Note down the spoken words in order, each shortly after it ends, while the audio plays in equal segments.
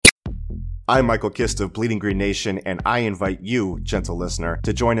I'm Michael Kist of Bleeding Green Nation, and I invite you, gentle listener,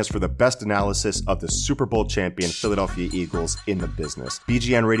 to join us for the best analysis of the Super Bowl champion Philadelphia Eagles in the business.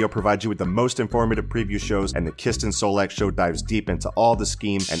 BGN Radio provides you with the most informative preview shows, and the Kist and Solak Show dives deep into all the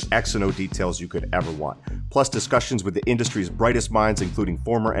scheme and X and O details you could ever want. Plus discussions with the industry's brightest minds, including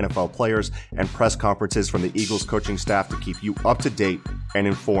former NFL players, and press conferences from the Eagles coaching staff to keep you up to date and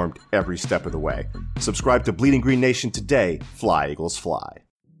informed every step of the way. Subscribe to Bleeding Green Nation today. Fly, Eagles, fly.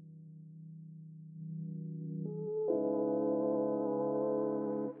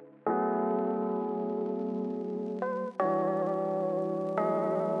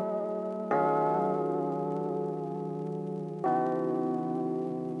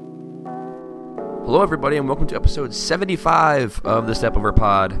 Hello, everybody, and welcome to episode 75 of the Step Over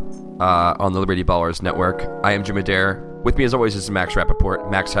Pod on the Liberty Ballers Network. I am Jim Adair. With me, as always, is Max Rappaport.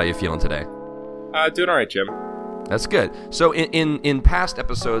 Max, how you feeling today? Doing all right, Jim. That's good. So, in past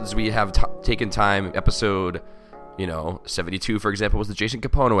episodes, we have taken time. Episode, 72, for example, was the Jason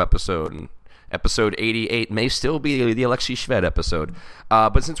Capono episode, and episode 88 may still be the Alexei Shved episode.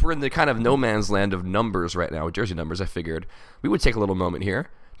 But since we're in the kind of no man's land of numbers right now, jersey numbers, I figured we would take a little moment here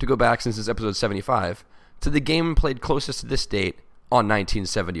to go back, since it's episode 75, to the game played closest to this date on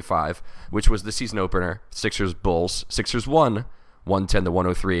 1975, which was the season opener, Sixers-Bulls. Sixers won,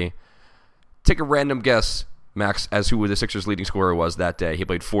 110-103. Take a random guess, Max, as who the Sixers' leading scorer was that day. He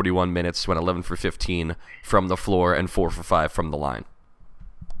played 41 minutes, went 11 for 15 from the floor, and 4 for 5 from the line.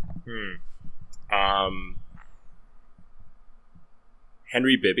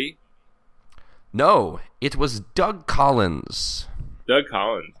 Henry Bibby? No, it was Doug Collins. Doug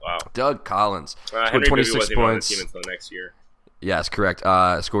Collins, wow. Doug Collins. Henry 26 Bibby wasn't even on the team until next year. Yes, correct.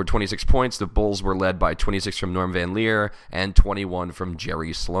 Scored 26 points. The Bulls were led by 26 from Norm Van Leer and 21 from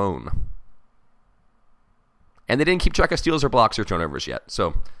Jerry Sloan. And they didn't keep track of steals or blocks or turnovers yet. So,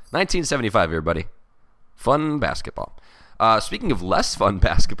 1975, everybody. Fun basketball. Speaking of less fun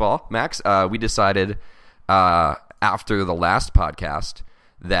basketball, Max, we decided after the last podcast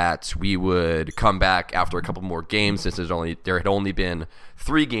that we would come back after a couple more games, since there had only been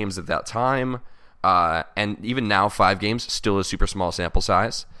 3 games at that time, and even now 5 games, still a super small sample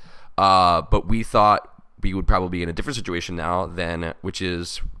size. But we thought we would probably be in a different situation now, which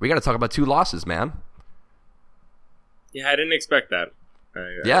is we got to talk about 2 losses, man. Yeah, I didn't expect that. I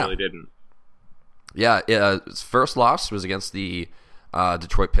really didn't. Yeah, his first loss was against the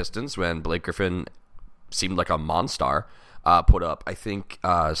Detroit Pistons when Blake Griffin seemed like a monster. Put up, I think,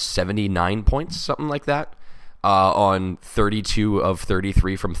 79 points, something like that, on 32 of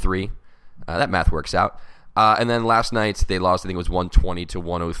 33 from 3. That math works out. And then last night they lost, I think it was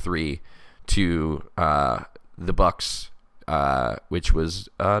 120-103 to the Bucks, which was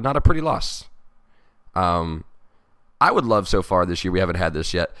not a pretty loss. I would love so far this year, we haven't had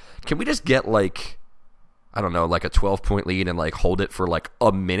this yet. Can we just get a 12-point lead and hold it for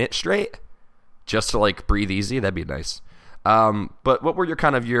a minute straight? Just to breathe easy? That'd be nice. But what were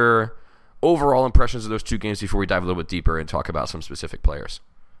your overall impressions of those 2 games before we dive a little bit deeper and talk about some specific players?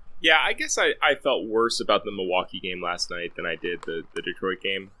 Yeah, I guess I felt worse about the Milwaukee game last night than I did the Detroit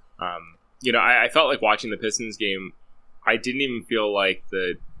game. I felt like watching the Pistons game, I didn't feel like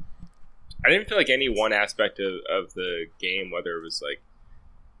any one aspect of the game, whether it was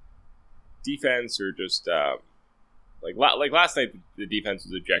defense or just last night, the defense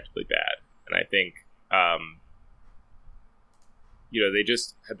was objectively bad, and I think they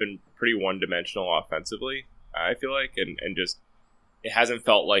just have been pretty one-dimensional offensively, I feel like, and just it hasn't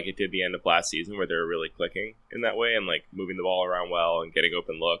felt like it did the end of last season where they were really clicking in that way and moving the ball around well and getting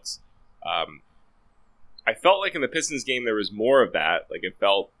open looks. I felt like in the Pistons game there was more of that. It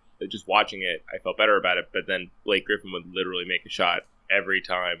felt, just watching it, I felt better about it, but then Blake Griffin would literally make a shot every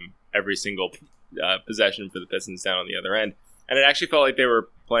time, every single possession for the Pistons down on the other end. And it actually felt like they were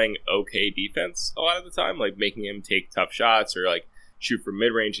playing okay defense a lot of the time, making him take tough shots or shoot from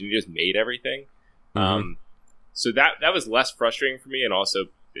mid-range, and he just made everything. Mm-hmm. So that was less frustrating for me, and also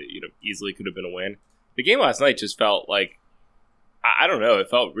easily could have been a win. The game last night just felt I don't know, it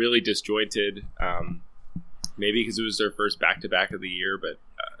felt really disjointed. Maybe because it was their first back-to-back of the year, but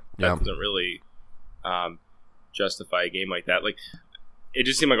that doesn't really justify a game like that. It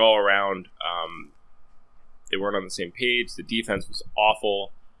just seemed all around they weren't on the same page. The defense was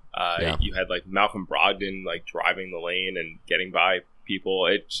awful. You had Malcolm Brogdon driving the lane and getting by people.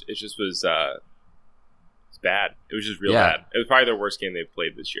 It just was it's bad. It was just real bad. It was probably their worst game they've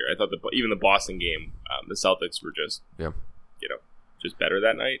played this year. I thought even the Boston game, the Celtics were just just better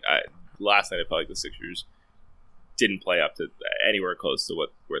that night. Last night I felt like the Sixers didn't play up to anywhere close to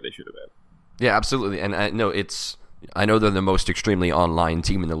where they should have been. Yeah, absolutely. And no, it's I know they're the most extremely online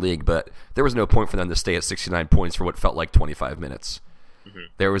team in the league, but there was no point for them to stay at 69 points for what felt like 25 minutes. Mm-hmm.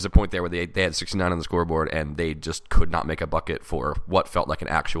 There was a point there where they had 69 on the scoreboard, and they just could not make a bucket for what felt like an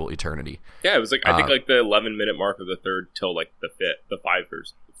actual eternity. Yeah, it was like I think like the 11-minute mark of the third till like the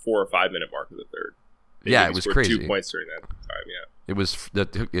 4 or 5 minute mark of the third. Yeah, it was crazy. 2 points during that time.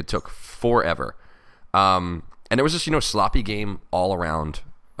 Yeah, it took forever, and it was just sloppy game all around.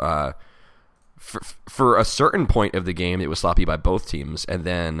 For a certain point of the game, it was sloppy by both teams, and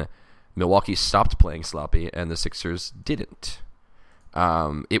then Milwaukee stopped playing sloppy, and the Sixers didn't.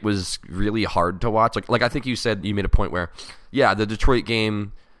 It was really hard to watch. Like I think you said, you made a point where, yeah, the Detroit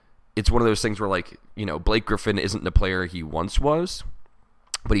game, it's one of those things where like Blake Griffin isn't the player he once was,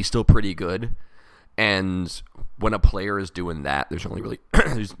 but he's still pretty good. And when a player is doing that, there's only really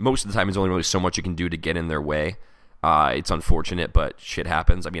most of the time there's only really so much you can do to get in their way. It's unfortunate, but shit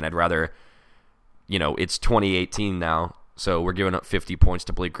happens. I mean, I'd rather. It's 2018 now, so we're giving up 50 points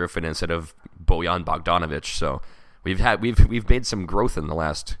to Blake Griffin instead of Bojan Bogdanovic. So we've made some growth in the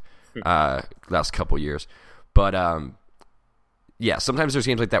last couple years, but yeah, sometimes there's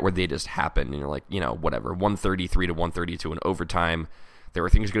games like that where they just happen, and you're like, whatever, 133 to 132 in overtime. There were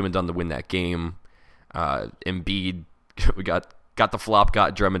things that could have been done to win that game. Embiid, we got the flop,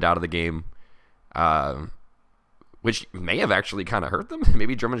 got Drummond out of the game. Which may have actually kind of hurt them.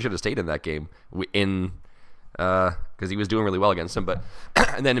 Maybe Drummond should have stayed in that game because he was doing really well against him. But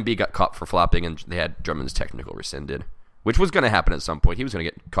and then Embiid got caught for flopping, and they had Drummond's technical rescinded, which was going to happen at some point. He was going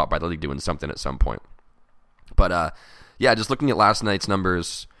to get caught by the league doing something at some point. But yeah, just looking at last night's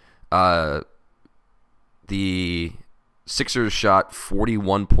numbers, the Sixers shot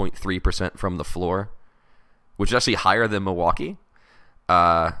 41.3% from the floor, which is actually higher than Milwaukee.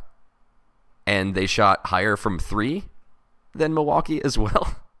 And they shot higher from three than Milwaukee as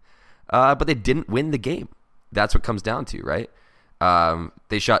well. But they didn't win the game. That's what comes down to, right?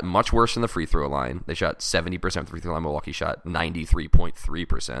 They shot much worse than the free throw line. They shot 70% from the free throw line. Milwaukee shot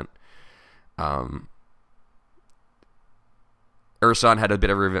 93.3%. Ersan had a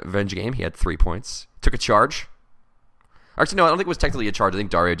bit of a revenge game. He had 3 points. Took a charge. Actually, no, I don't think it was technically a charge. I think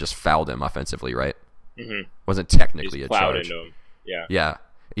Dario just fouled him offensively, right? Mm-hmm. Wasn't technically a charge. Into him. Yeah. Yeah.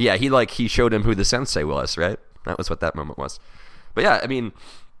 Yeah, he showed him who the sensei was, right? That was what that moment was. But yeah, I mean,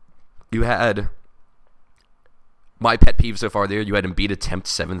 you had my pet peeve so far there. You had Embiid attempt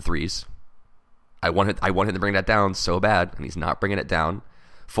 7 threes. I wanted him to bring that down so bad, and he's not bringing it down.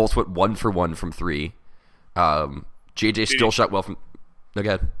 Fultz went 1 for 1 from 3. JJ still shot well from. No,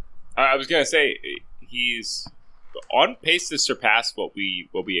 go ahead. I was gonna say he's on pace to surpass what we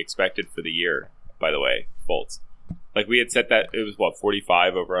expected for the year. By the way, Fultz. Like, we had set that, it was,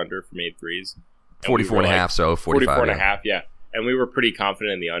 45 over under for made threes? 44 and a half, so 45. 44 and a half, yeah. And we were pretty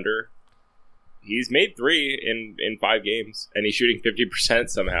confident in the under. He's made 3 in 5 games, and he's shooting 50%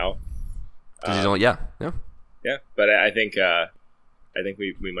 somehow. Because he's only, yeah. Yeah, but I think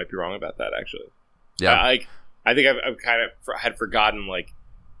we might be wrong about that, actually. Yeah. I think I've kind of had forgotten, like,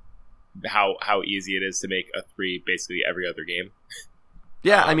 how easy it is to make a 3 basically every other game.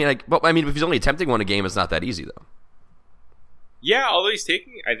 Yeah, I mean, if he's only attempting one a game, it's not that easy, though. Yeah, although he's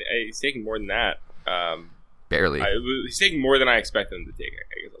taking more than that. Barely. He's taking more than I expected him to take,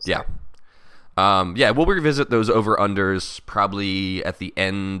 I guess. Yeah. We'll revisit those over-unders probably at the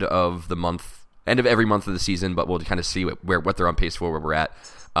end of every month of the season, but we'll kind of see what they're on pace for, where we're at.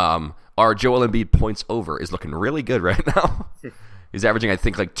 Our Joel Embiid points over is looking really good right now. He's averaging, I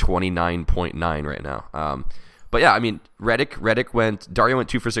think, like 29.9 right now. But yeah, I mean, Dario went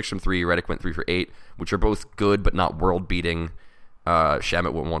 2 for 6 from 3, Redick went 3 for 8, which are both good but not world-beating.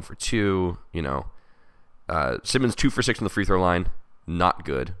 Shamet went 1 for 2, Simmons 2 for 6 from the free throw line, not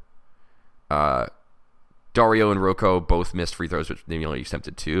good. Dario and Rocco both missed free throws, which they only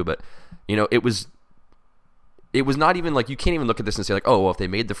attempted 2, but it was not even like, you can't even look at this and say like, oh, well, if they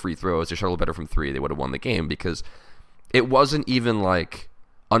made the free throws, they shot a little better from 3, they would have won the game, because it wasn't even like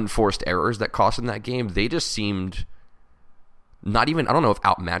unforced errors that cost them that game. They just seemed not even, I don't know if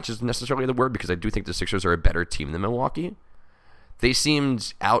outmatched is necessarily the word, because I do think the Sixers are a better team than Milwaukee. They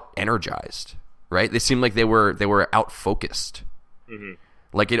seemed out-energized, right? They seemed like they were out-focused. Mm-hmm.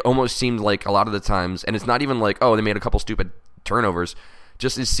 Like, it almost seemed like a lot of the times, and it's not even like, oh, they made a couple stupid turnovers.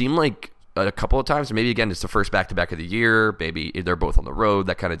 Just, it seemed like a couple of times, maybe again, it's the first back-to-back of the year, maybe they're both on the road,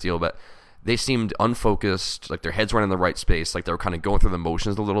 that kind of deal, but they seemed unfocused, like their heads weren't in the right space, like they were kind of going through the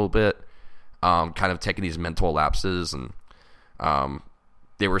motions a little bit, kind of taking these mental lapses, and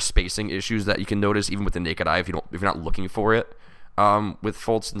there were spacing issues that you can notice even with the naked eye if you're not looking for it. With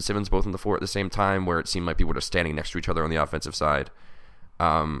Fultz and Simmons both on the floor at the same time, where it seemed like people were standing next to each other on the offensive side.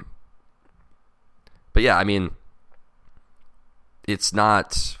 But yeah, I mean, it's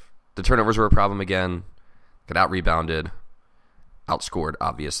not the turnovers were a problem again. Got out rebounded, outscored.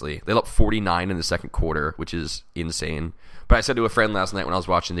 Obviously, they let up 49 in the second quarter, which is insane. But I said to a friend last night when I was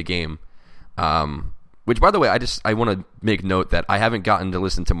watching the game, which by the way, I want to make note that I haven't gotten to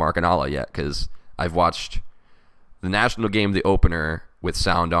listen to Mark and Allah yet because I've watched the national game, the opener with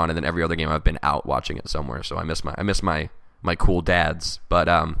sound on, and then every other game I've been out watching it somewhere. So I miss my cool dads. But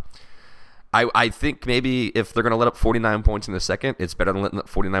I think maybe if they're going to let up 49 points in the second, it's better than letting up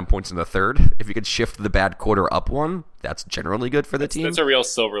 49 points in the third. If you could shift the bad quarter up one, that's generally good for the team. That's a real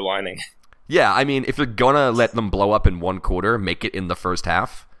silver lining. Yeah, I mean, if you're going to let them blow up in one quarter, make it in the first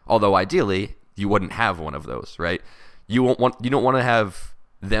half. Although ideally, you wouldn't have one of those, right? You don't want to have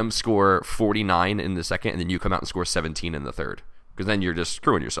them score 49 in the second and then you come out and score 17 in the third, because then you're just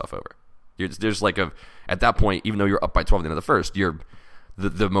screwing yourself over. There's like at that point, even though you're up by 12 at the end of the first,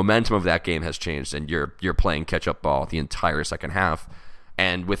 the momentum of that game has changed, and you're playing catch up ball the entire second half,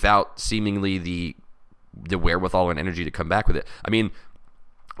 and without seemingly the wherewithal and energy to come back with it. I mean,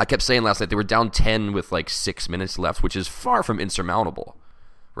 I kept saying last night they were down 10 with like 6 minutes left, which is far from insurmountable,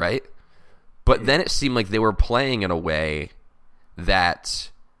 right? But then it seemed like they were playing in a way that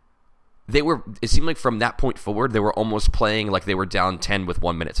it seemed like from that point forward, they were almost playing like they were down 10 with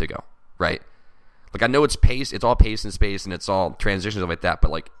 1 minute to go, right? Like, I know it's pace, it's all pace and space, and it's all transitions like that,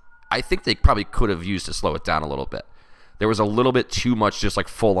 but like, I think they probably could have used to slow it down a little bit. There was a little bit too much just like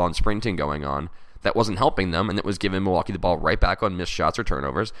full-on sprinting going on that wasn't helping them, and it was giving Milwaukee the ball right back on missed shots or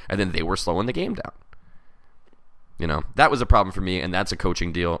turnovers, and then they were slowing the game down. You know, that was a problem for me, and that's a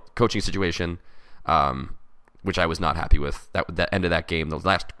coaching situation, which I was not happy with. That end of that game, the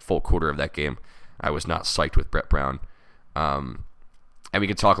last full quarter of that game, I was not psyched with Brett Brown. And we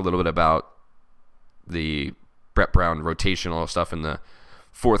could talk a little bit about the Brett Brown rotational stuff in the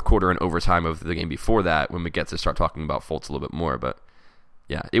fourth quarter and overtime of the game before that when we get to start talking about Fultz a little bit more. But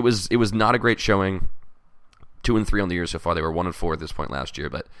yeah, it was not a great showing. 2-3 on the year so far. They were 1-4 at this point last year,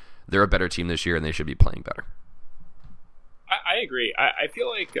 but they're a better team this year and they should be playing better. I agree. I feel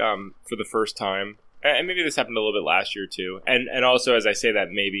like for the first time, and maybe this happened a little bit last year too, and also as I say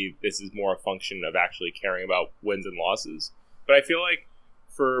that, maybe this is more a function of actually caring about wins and losses. But I feel like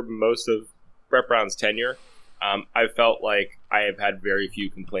for most of Brett Brown's tenure, I felt like I have had very few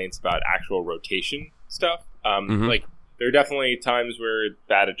complaints about actual rotation stuff. Like, there are definitely times where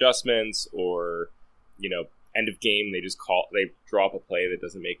bad adjustments or, end of game, they draw up a play that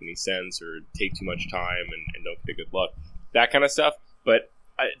doesn't make any sense or take too much time and don't get good luck. That kind of stuff. But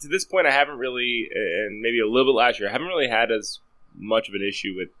to this point, I haven't really, and maybe a little bit last year, I haven't really had as much of an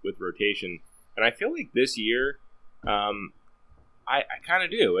issue with rotation. And I feel like this year, I kind of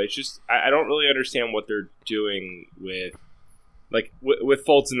do. It's just, I don't really understand what they're doing with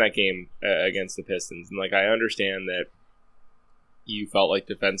Fultz in that game against the Pistons. And I understand that you felt like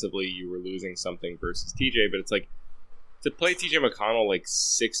defensively you were losing something versus TJ, but it's like, to play TJ McConnell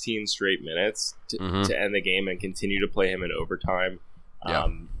 16 straight minutes to end the game and continue to play him in overtime. Yeah.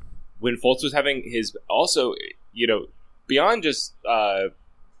 When Fultz was having his also, beyond just, I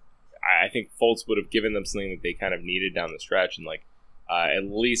think Fultz would have given them something that they kind of needed down the stretch and at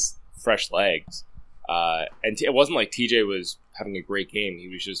least fresh legs. And it wasn't like TJ was having a great game. He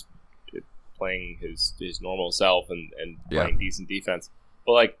was just playing his normal self and playing decent defense.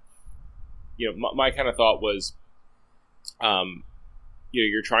 But my kind of thought was,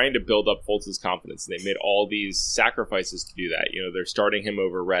 you're trying to build up Fultz's confidence. They made all these sacrifices to do that. They're starting him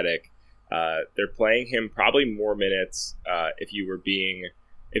over Redick. They're playing him probably more minutes. If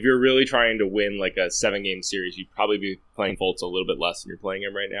you're really trying to win a 7-game series, you'd probably be playing Fultz a little bit less than you're playing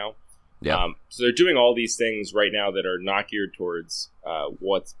him right now. Yeah. So they're doing all these things right now that are not geared towards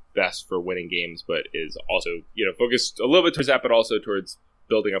what's best for winning games, but is also focused a little bit towards that, but also towards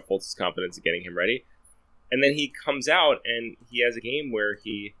building up Fultz's confidence and getting him ready. And then he comes out and he has a game where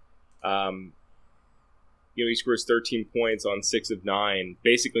he scores 13 points on 6 of 9,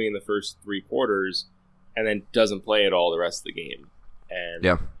 basically in the first 3 quarters, and then doesn't play at all the rest of the game.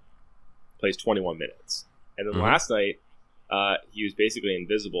 And plays 21 minutes. And then last night, he was basically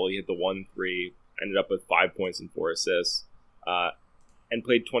invisible. He hit the 1-3, ended up with 5 points and 4 assists, and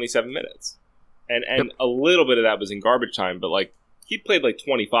played 27 minutes. And a little bit of that was in garbage time, but he played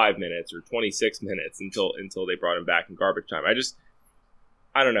 25 minutes or 26 minutes until they brought him back in garbage time.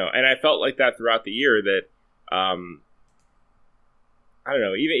 I don't know. And I felt like that throughout the year that, I don't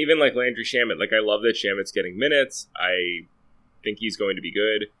know, even Landry Shamet, I love that Shamet's getting minutes. I think he's going to be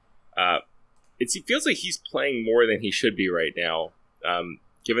good. It feels like he's playing more than he should be right now,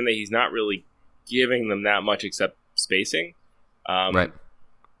 given that he's not really giving them that much except spacing. Right.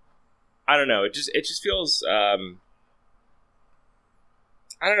 I don't know. It just feels,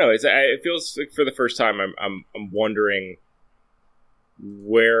 I don't know. It feels like for the first time I'm wondering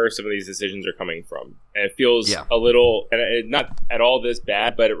where some of these decisions are coming from, and it feels a little, and not at all this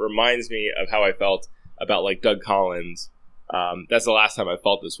bad, but it reminds me of how I felt about like Doug Collins. That's the last time I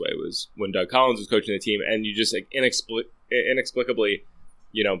felt this way, was when Doug Collins was coaching the team, and you just like inexplicably,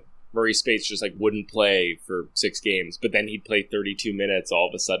 Murray Spates just like wouldn't play for 6 games, but then he'd play 32 minutes all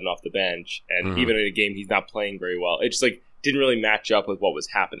of a sudden off the bench, and even in a game he's not playing very well. It just like didn't really match up with what was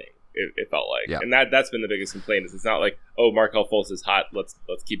happening. It felt like, and that's been the biggest complaint. Is it's not like, oh, Markelle Fultz is hot, let's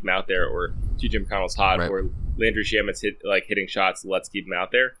keep him out there, or TJ McConnell's hot, or Landry Shamet's hitting shots, let's keep him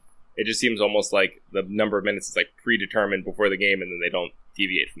out there. It just seems almost like the number of minutes is like predetermined before the game, and then they don't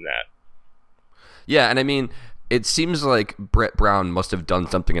deviate from that. Yeah, and I mean, it seems like Brett Brown must have done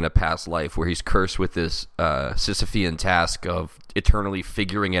something in a past life where he's cursed with this Sisyphean task of eternally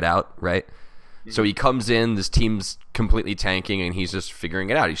figuring it out, right? So he comes in, this team's completely tanking, and he's just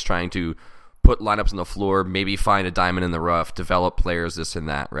figuring it out. He's trying to put lineups on the floor, maybe find a diamond in the rough, develop players, this and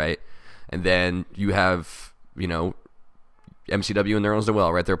that, right? And then you have, MCW and Nerlens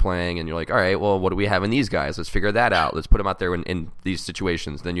Noel right there playing, and you're like, all right, well, what do we have in these guys? Let's figure that out. Let's put them out there in these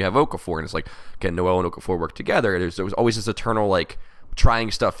situations. Then you have Okafor, and it's like, can Noel and Okafor work together? There was always this eternal, like,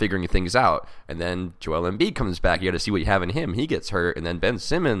 trying stuff, figuring things out. And then Joel Embiid comes back. You got to see what you have in him. He gets hurt. And then Ben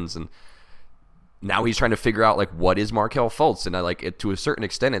Simmons, and now he's trying to figure out, like, what is Markelle Fultz? And I like it to a certain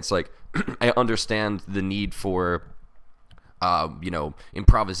extent. It's like, I understand the need for,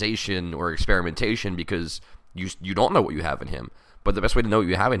 improvisation or experimentation, because you don't know what you have in him. But the best way to know what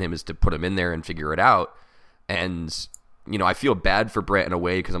you have in him is to put him in there and figure it out. And, I feel bad for Brett in a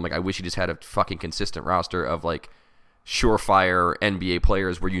way, because I'm like, I wish he just had a fucking consistent roster of, like, surefire NBA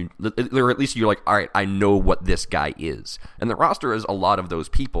players where or at least you're like, all right, I know what this guy is. And the roster is a lot of those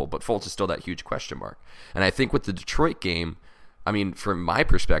people, but Fultz is still that huge question mark. And I think with the Detroit game, I mean, from my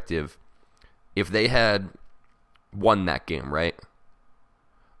perspective, if they had won that game, right,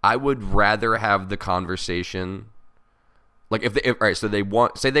 I would rather have the conversation, like so they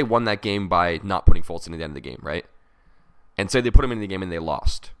won that game by not putting Fultz in at the end of the game, right? And say they put him in the game and they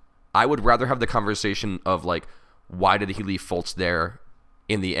lost. I would rather have the conversation of, like, why did he leave Fultz there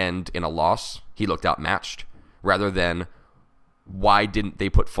in the end in a loss? He looked outmatched. Rather than, why didn't they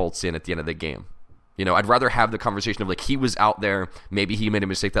put Fultz in at the end of the game? I'd rather have the conversation of, like, he was out there, maybe he made a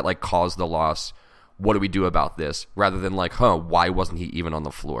mistake that, like, caused the loss. What do we do about this? Rather than, like, why wasn't he even on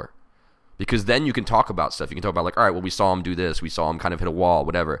the floor? Because then you can talk about stuff. You can talk about, like, all right, well, we saw him do this. We saw him kind of hit a wall,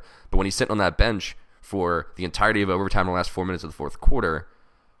 whatever. But when he's sitting on that bench for the entirety of overtime in the last 4 minutes of the fourth quarter,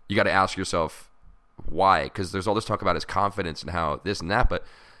 you got to ask yourself, why? Because there's all this talk about his confidence and how this and that, but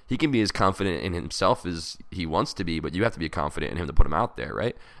he can be as confident in himself as he wants to be, but you have to be confident in him to put him out there,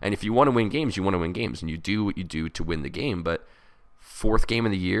 right? And if you want to win games, you want to win games, and you do what you do to win the game. But fourth game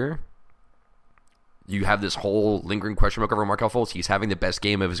of the year, you have this whole lingering question mark over Markelle Fultz. He's having the best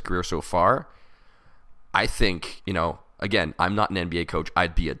game of his career so far. I think, again, I'm not an NBA coach.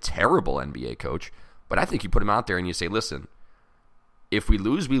 I'd be a terrible NBA coach, but I think you put him out there and you say, listen, if we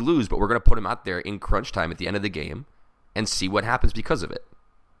lose, we lose, but we're going to put him out there in crunch time at the end of the game and see what happens because of it.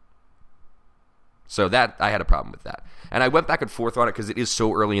 So that, I had a problem with that. And I went back and forth on it because it is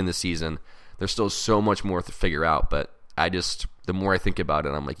so early in the season. There's still so much more to figure out, but the more I think about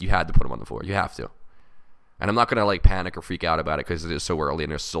it, I'm like, you had to put him on the floor. You have to. And I'm not going to, like, panic or freak out about it because it is so early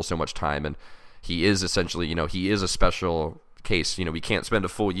and there's still so much time. And he is essentially, he is a special case. We can't spend a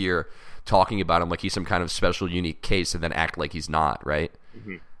full year talking about him like he's some kind of special, unique case and then act like he's not, right?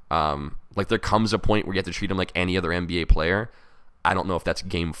 Mm-hmm. Like, there comes a point where you have to treat him like any other NBA player. I don't know if that's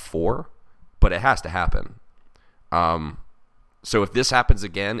game 4, but it has to happen. So if this happens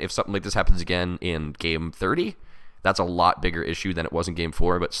again, if something like this happens again in game 30, that's a lot bigger issue than it was in game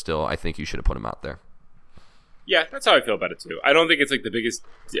 4, but still, I think you should have put him out there. Yeah, that's how I feel about it too. I don't think it's like the biggest.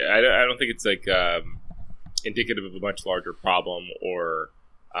 I don't think it's like indicative of a much larger problem or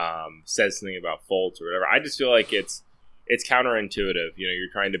says something about Fultz or whatever. I just feel like it's counterintuitive.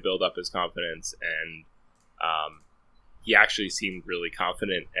 You're trying to build up his confidence, and he actually seemed really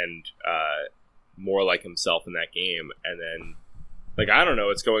confident and more like himself in that game. And then, like, I don't know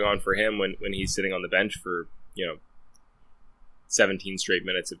what's going on for him when he's sitting on the bench for 17 straight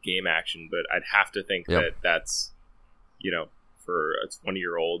minutes of game action, but I'd have to think that that's, for a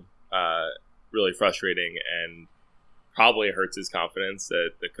 20-year-old, really frustrating and probably hurts his confidence that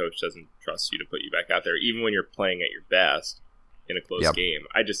the coach doesn't trust you to put you back out there, even when you're playing at your best in a close game.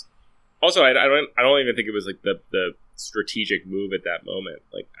 I don't even think it was like the strategic move at that moment.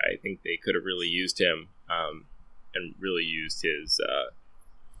 Like, I think they could have really used him and really used his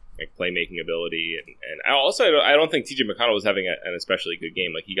like playmaking ability, and I don't think TJ McConnell was having an especially good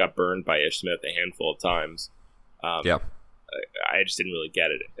game. Like he got burned by Ish Smith a handful of times. I just didn't really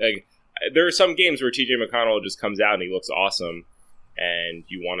get it. Like there are some games where TJ McConnell just comes out and he looks awesome, and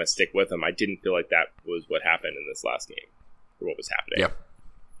you want to stick with him. I didn't feel like that was what happened in this last game, or what was happening.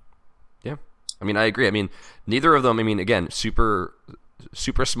 Yeah. I mean, I agree. I mean, neither of them. I mean, again, super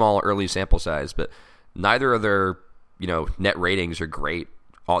small early sample size, but neither of their net ratings are great.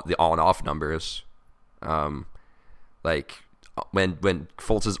 The on off numbers, like when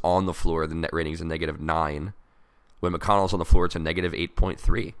Fultz is on the floor, the net rating is a -9. When McConnell's on the floor, it's a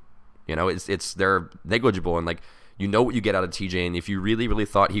 -8.3. They're negligible, and like what you get out of TJ. And if you really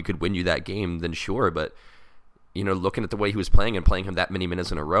thought he could win you that game, then sure. But looking at the way he was playing and playing him that many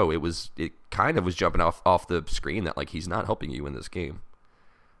minutes in a row, it kind of was jumping off the screen that like he's not helping you in this game.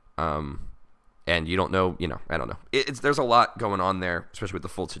 And you don't know, I don't know. There's a lot going on there, especially with the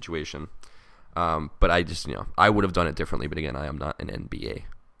Fultz situation. But I just, I would have done it differently. But again, I am not an NBA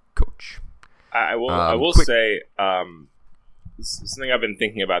coach. I will say something I've been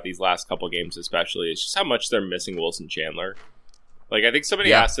thinking about these last couple games, especially, is just how much they're missing Wilson Chandler. Like I think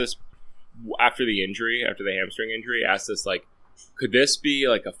somebody asked this after the hamstring injury, asked us like, could this be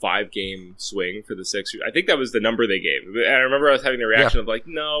like a 5-game swing for the Sixers? I think that was the number they gave. And I remember I was having the reaction of like,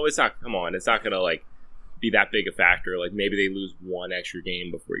 no, it's not. Come on, it's not going to like be that big a factor. Like maybe they lose one extra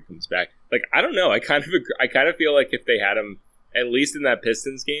game before he comes back. Like I don't know. I kind of feel like if they had him at least in that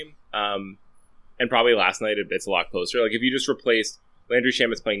Pistons game, and probably last night it's a lot closer. Like if you just replaced Landry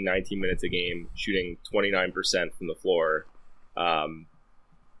Shamet's playing 19 minutes a game, shooting 29% from the floor,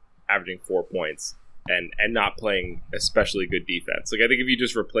 averaging 4 points. And not playing especially good defense. Like I think if you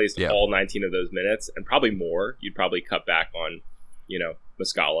just replaced all 19 of those minutes and probably more, you'd probably cut back on,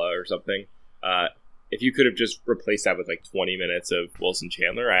 Muscala or something. If you could have just replaced that with like 20 minutes of Wilson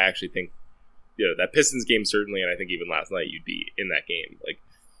Chandler, I actually think, that Pistons game certainly, and I think even last night you'd be in that game. Like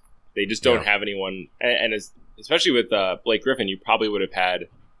they just don't have anyone, and especially with Blake Griffin, you probably would have had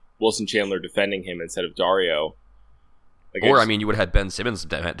Wilson Chandler defending him instead of Dario. Like you would have had Ben Simmons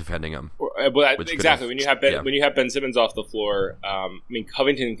defending him. Exactly. When you have Ben Simmons off the floor,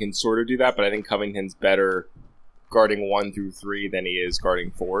 Covington can sort of do that, but I think Covington's better guarding 1 through 3 than he is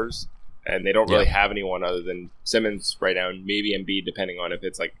guarding 4s, and they don't really have anyone other than Simmons right now, and maybe Embiid, depending on if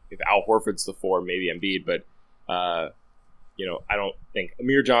Al Horford's the 4, maybe Embiid, but I don't think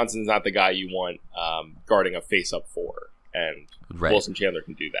Amir Johnson's not the guy you want guarding a face-up 4, and Wilson Chandler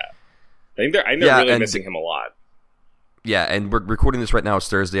can do that. I think they're really missing him a lot. Yeah, and we're recording this right now. It's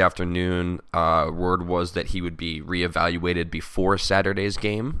Thursday afternoon. Word was that he would be reevaluated before Saturday's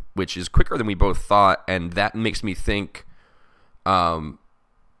game, which is quicker than we both thought, and that makes me think, I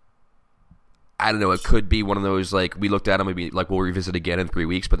don't know, it could be one of those, like, we looked at him, maybe, like, we'll revisit again in 3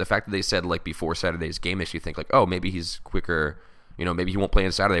 weeks, but the fact that they said, like, before Saturday's game makes you think, like, oh, maybe he's quicker, maybe he won't play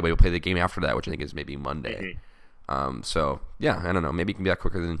on Saturday, but he'll play the game after that, which I think is maybe Monday. Mm-hmm. So, yeah, I don't know, maybe he can be that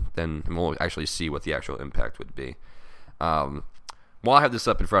quicker than and we'll actually see what the actual impact would be. While I have this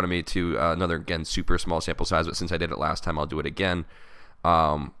up in front of me to another, again, super small sample size, but since I did it last time, I'll do it again.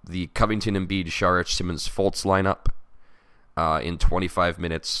 The Covington, Embiid, Šarić, Simmons, Fultz lineup in 25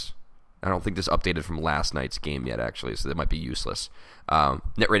 minutes. I don't think this updated from last night's game yet, actually, so that might be useless.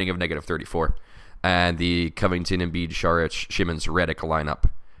 Net rating of -34. And the Covington, Embiid, Šarić, Simmons, Redick lineup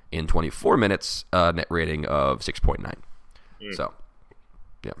in 24 minutes, net rating of 6.9. So,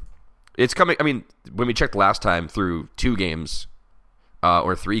 yeah. It's coming. I mean, when we checked last time through 2 games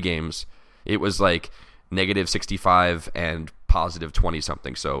or 3 games, it was like -65 and +20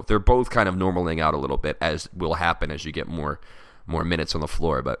 something. So they're both kind of normaling out a little bit, as will happen as you get more minutes on the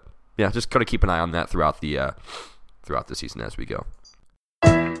floor. But yeah, just kind of keep an eye on that throughout the season as we go.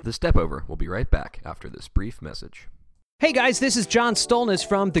 The Step Over. We'll be right back after this brief message. Hey guys, this is John Stolnis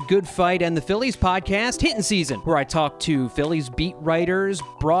from The Good Fight and the Phillies podcast, Hittin' Season, where I talk to Phillies beat writers,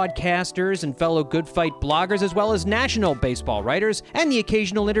 broadcasters, and fellow Good Fight bloggers, as well as national baseball writers, and the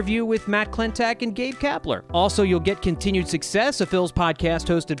occasional interview with Matt Klentak and Gabe Kapler. Also, you'll get Continued Success, a Phils podcast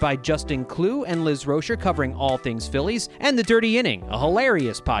hosted by Justin Klugh and Liz Rocher, covering all things Phillies, and The Dirty Inning, a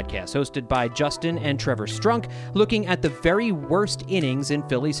hilarious podcast hosted by Justin and Trevor Strunk, looking at the very worst innings in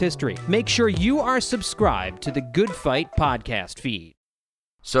Phillies history. Make sure you are subscribed to The Good Fight podcast feed.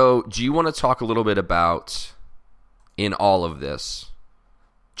 So, do you want to talk a little bit about, in all of this,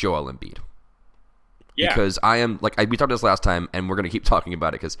 Joel Embiid? Yeah. Because I am, we talked about this last time, and we're going to keep talking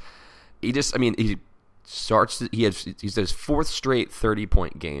about it, because he has his 4th straight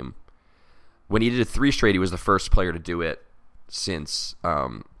 30-point game. When he did 3 straight, he was the first player to do it since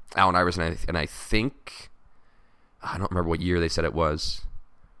Allen Iverson, and I think, I don't remember what year they said it was.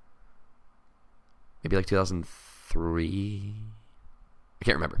 maybe like 2003. I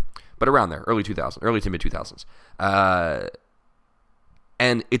can't remember, but around there, early to mid 2000s.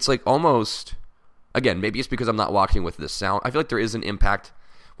 And it's like almost, again, maybe it's because I'm not watching with the sound. I feel like there is an impact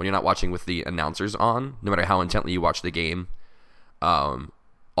when you're not watching with the announcers on, no matter how intently you watch the game.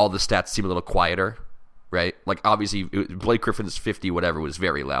 All the stats seem a little quieter, right? Like, obviously, Blake Griffin's 50 whatever was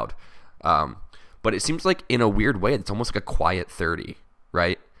very loud. But it seems like, in a weird way, it's almost like a quiet 30,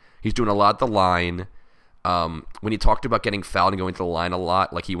 right? He's doing a lot at the line. When he talked about getting fouled and going to the line a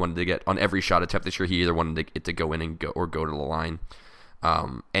lot, like he wanted to get, on every shot attempt this year, he either wanted it to go in and go to the line.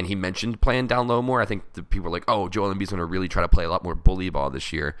 And he mentioned playing down low more. I think the people were like, oh, Joel Embiid's going to really try to play a lot more bully ball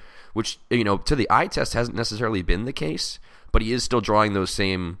this year, which, to the eye test hasn't necessarily been the case, but he is still drawing those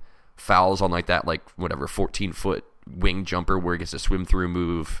same fouls on like that, like whatever, 14-foot wing jumper where he gets a swim through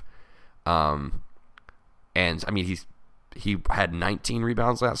move. And I mean, he had 19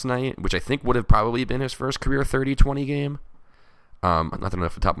 rebounds last night, which I think would have probably been his first career 30-20 game. Nothing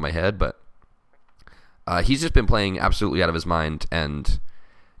off the top of my head, but he's just been playing absolutely out of his mind, and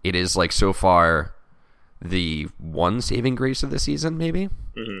it is like so far the one saving grace of the season, maybe.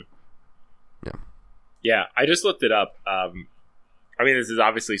 Mm-hmm. Yeah. Yeah, I just looked it up. I mean, this is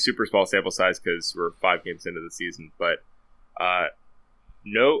obviously super small sample size because we're 5 games into the season, but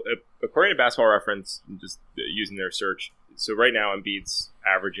no, according to Basketball Reference, just using their search, so right now Embiid's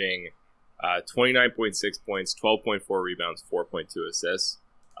averaging 29.6 points, 12.4 rebounds, 4.2 assists.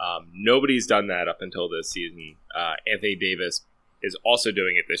 Nobody's done that up until this season. Anthony Davis is also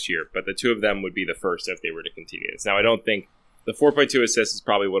doing it this year, but the two of them would be the first if they were to continue this. Now, I don't think the 4.2 assists is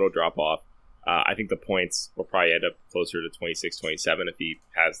probably what will drop off. I think the points will probably end up closer to 26, 27 if he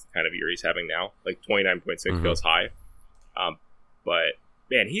has the kind of year he's having now. Like 29.6 feels high. But,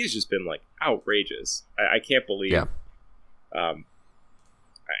 man, he's just been, like, outrageous. I can't believe. Yeah. And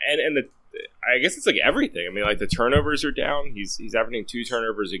I guess it's like everything. I mean, like the turnovers are down. He's averaging 2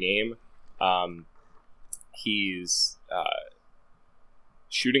 turnovers a game. He's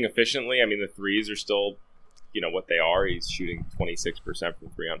shooting efficiently. I mean, the threes are still, what they are. He's shooting 26% from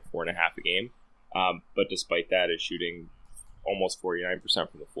 3 on 4.5 a game. But despite that, is shooting almost 49%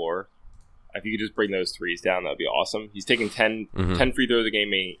 from the floor. If you could just bring those threes down, that'd be awesome. He's taking 10 free throws a game,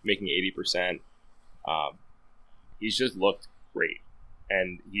 making 80%. He's just looked great.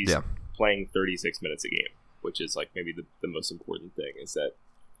 And he's playing 36 minutes a game, which is like maybe the most important thing, is that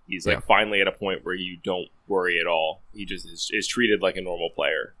he's like finally at a point where you don't worry at all. He just is treated like a normal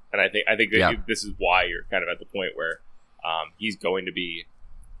player. And I think that this is why you're kind of at the point where he's going to be,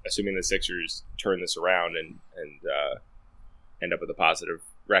 assuming the Sixers turn this around and end up with a positive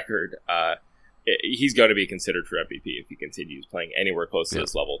record, he's going to be considered for MVP if he continues playing anywhere close to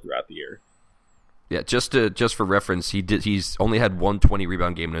this level throughout the year. Yeah, just for reference, he's only had one 20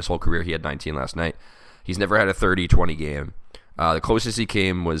 rebound game in his whole career. He had 19 last night. He's never had a 30-20 game. The closest he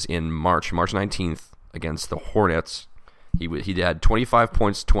came was in March 19th against the Hornets. He had 25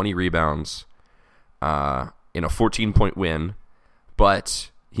 points, 20 rebounds in a 14-point win,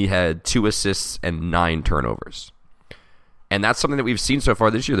 but he had 2 assists and 9 turnovers. And that's something that we've seen so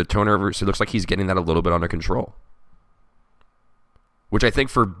far this year. The turnovers, it looks like he's getting that a little bit under control. Which I think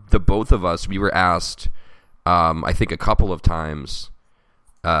for the both of us, we were asked, I think a couple of times,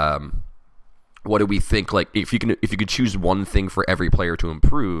 what do we think? Like, if you could choose one thing for every player to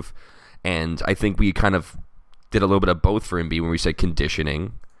improve, and I think we kind of did a little bit of both for Embiid when we said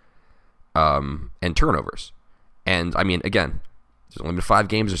conditioning, and turnovers. And I mean, again, there's only been 5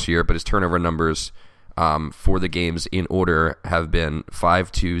 games this year, but his turnover numbers for the games in order have been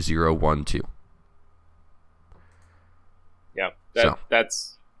 5-2-0-1-2.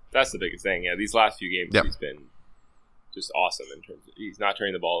 That's the biggest thing. Yeah, these last few games he's been just awesome in terms of he's not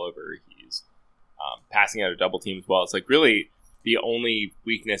turning the ball over. He's passing out of double teams well. It's like really the only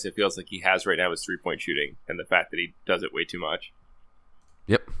weakness it feels like he has right now is 3-point shooting and the fact that he does it way too much.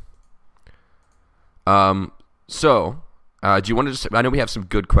 Yep. So, do you want to just? I know we have some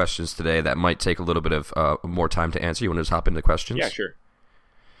good questions today that might take a little bit of more time to answer. You want to just hop into questions? Yeah, sure.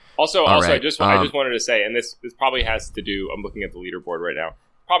 Also, right. I just wanted to say, and this probably has to do, I'm looking at the leaderboard right now,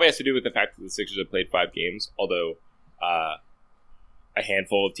 probably has to do with the fact that the Sixers have played 5 games, although a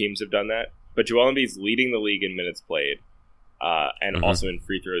handful of teams have done that. But Joel Embiid's leading the league in minutes played, and also in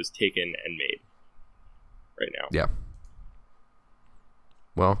free throws taken and made right now. Yeah.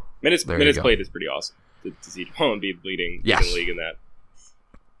 Well, minutes played is pretty awesome to see Joel Embiid leading the league in that.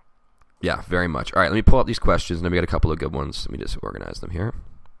 Yeah, very much. All right, let me pull up these questions, and then we got a couple of good ones. Let me just organize them here.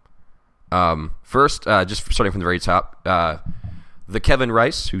 First, just starting from the very top, who's Kevin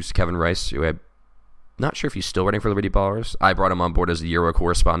Rice, who I'm not sure if he's still writing for Liberty Ballers. I brought him on board as the Euro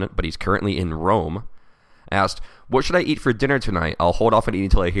correspondent, but he's currently in Rome asked, what should I eat for dinner tonight? I'll hold off on eating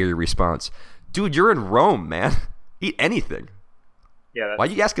until I hear your response. Dude, you're in Rome, man. Eat anything. Yeah. Why are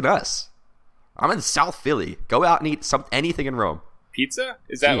you asking us? I'm in South Philly. Go out and eat anything in Rome. Pizza?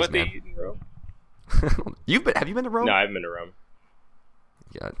 Is that Jeez, what man. they eat in Rome? Have you been to Rome? No, I haven't been to Rome.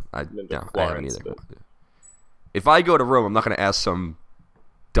 Yeah, I haven't Florence, either. If I go to Rome, I'm not going to ask some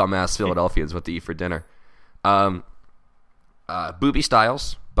dumbass Philadelphians what to eat for dinner. Booby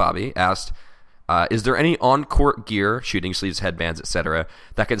Styles, Bobby, asked, is there any on-court gear, shooting sleeves, headbands, etc.,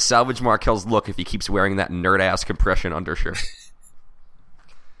 that can salvage Markel's look if he keeps wearing that nerd-ass compression undershirt?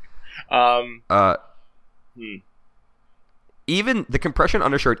 Even the compression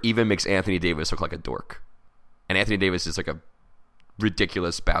undershirt even makes Anthony Davis look like a dork. And Anthony Davis is like a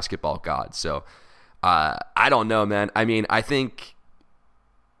ridiculous basketball god. So, I don't know, man. I mean, I think...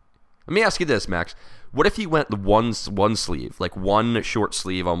 Let me ask you this, Max. What if he went one sleeve, like one short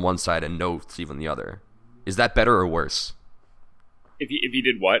sleeve on one side and no sleeve on the other? Is that better or worse? If he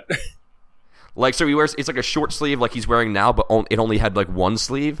did what? Like, so he wears, it's like a short sleeve like he's wearing now, but it only had like one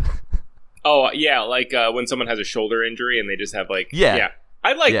sleeve? Oh, yeah, like when someone has a shoulder injury and they just have like... Yeah.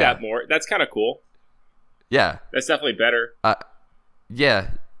 I like that more. That's kind of cool. Yeah. That's definitely better.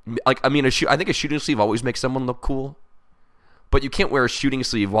 Yeah. Like, I mean, I think a shooting sleeve always makes someone look cool. But you can't wear a shooting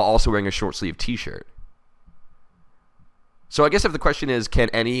sleeve while also wearing a short sleeve t-shirt. So I guess if the question is, can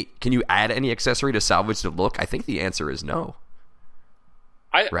you add any accessory to salvage the look? I think the answer is no.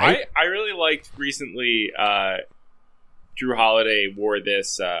 Right? I really liked recently Drew Holiday wore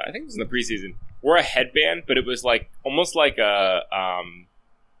this, I think it was in the preseason, wore a headband, but it was like almost like a, I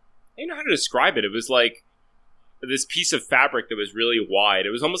don't know how to describe it. It was like this piece of fabric that was really wide. It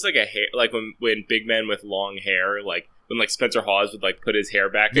was almost like a hair, like when big men with long hair, like when like Spencer Hawes would like put his hair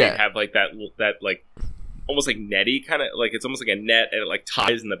back and have like that like almost like netty kind of, like it's almost like a net and it like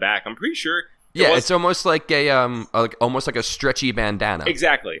ties in the back. I'm pretty sure. It's almost like almost like a stretchy bandana.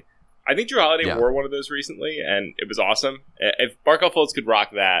 Exactly. I think Drew Holiday wore one of those recently, and it was awesome. If Markel Fultz could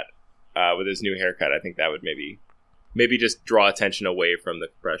rock that with his new haircut, I think that would maybe just draw attention away from the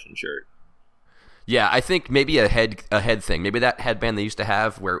compression shirt. Yeah, I think maybe a head thing. Maybe that headband they used to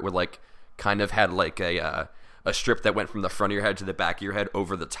have where it would like kind of had like a strip that went from the front of your head to the back of your head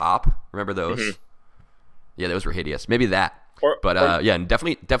over the top. Remember those? Mm-hmm. Yeah, those were hideous. Maybe that. Yeah, and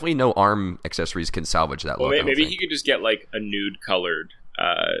definitely no arm accessories can salvage that look. Maybe he could just get like a nude colored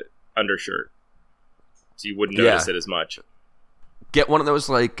undershirt, so you wouldn't notice it as much. Get one of those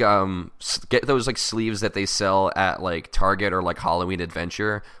like sleeves that they sell at like Target or like Halloween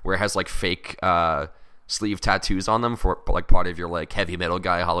Adventure, where it has like fake sleeve tattoos on them for like part of your like heavy metal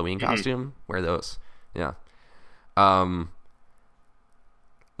guy Halloween costume. Wear those. Yeah.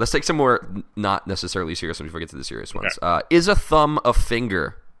 Let's take some more not necessarily serious ones before we get to the serious ones. Okay. Is a thumb a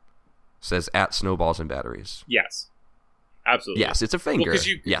finger? Says at Snowballs and Batteries. Yes. Absolutely. Yes, it's a finger. Well,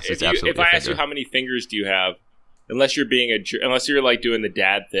 if I ask you how many fingers do you have, unless you're like doing the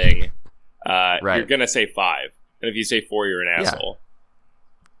dad thing, right. You're gonna say 5. And if you say 4, you're an asshole.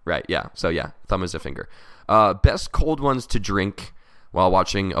 Right, yeah. So yeah, thumb is a finger. Best cold ones to drink while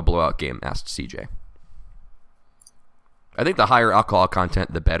watching a blowout game, asked CJ. I think the higher alcohol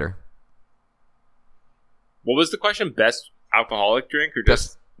content, the better. What was the question? Best alcoholic drink or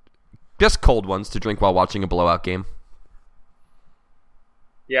just... Best cold ones to drink while watching a blowout game.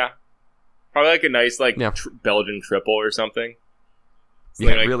 Yeah. Probably like a nice Belgian triple or something.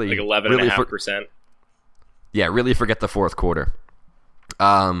 Really, like 11.5%. Really forget the fourth quarter.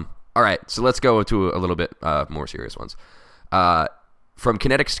 All right, so let's go to a little bit more serious ones. From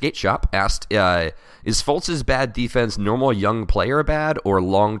Kinetic Skate Shop asked, is Fultz's bad defense normal young player bad or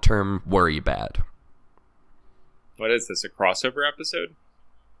long-term worry bad? What is this, a crossover episode?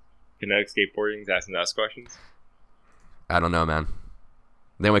 Kinetic Skateboarding's asking us questions? I don't know, man.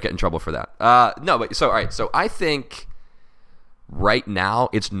 They might get in trouble for that. No, but all right. So I think right now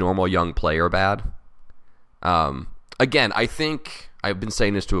it's normal young player bad. Again, I think I've been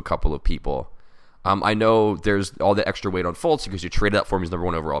saying this to a couple of people. I know there's all the extra weight on Fultz because you traded up for him as number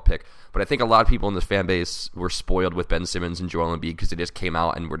 1 overall pick. But I think a lot of people in this fan base were spoiled with Ben Simmons and Joel Embiid because they just came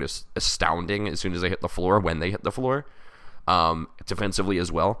out and were just astounding as soon as they hit the floor, when they hit the floor, defensively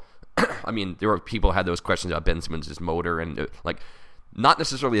as well. I mean, there were people who had those questions about Ben Simmons' motor and not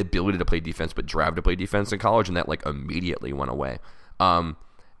necessarily ability to play defense, but drive to play defense in college, and that immediately went away. And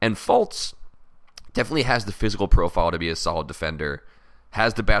Fultz definitely has the physical profile to be a solid defender,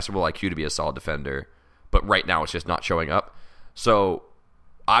 has the basketball IQ to be a solid defender, but right now it's just not showing up. So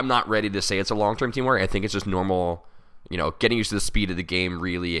I'm not ready to say it's a long-term team worry. I think it's just normal, getting used to the speed of the game,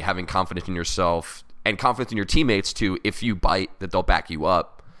 really having confidence in yourself and confidence in your teammates too. If you bite, that they'll back you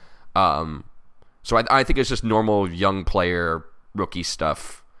up. So I think it's just normal young player rookie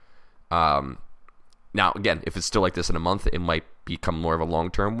stuff. Now, again, if it's still like this in a month, it might become more of a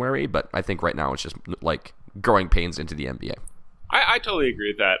long-term worry, but I think right now it's just like growing pains into the NBA. I totally agree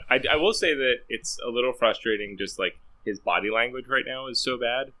with that. I will say that it's a little frustrating, just like his body language right now is so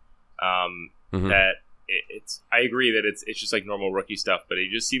bad that it's. I agree that it's just like normal rookie stuff, but it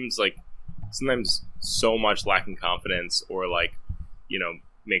just seems like sometimes so much lacking confidence, or like, you know,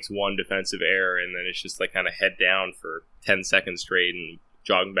 makes one defensive error and then it's just like kind of head down for 10 seconds straight and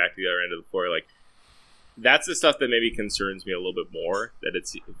jogging back to the other end of the floor. Like, that's the stuff that maybe concerns me a little bit more, that it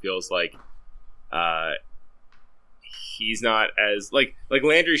feels like he's not as like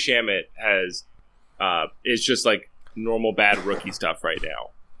Landry Shamet has is just like normal bad rookie stuff right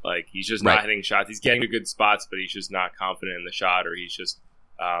now. Like, he's just not hitting shots. He's getting to good spots, but he's just not confident in the shot, or he's just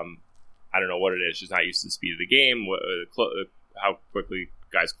I don't know what it is, just not used to the speed of the game, how quickly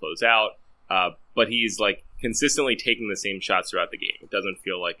guys close out. But he's like consistently taking the same shots throughout the game. It doesn't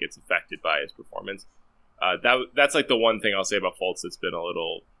feel like it's affected by his performance. That's like the one thing I'll say about Fultz that's been a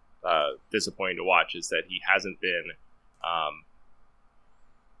little disappointing to watch, is that he hasn't been I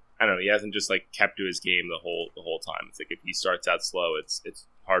don't know, he hasn't just like kept to his game the whole time. It's like if he starts out slow, it's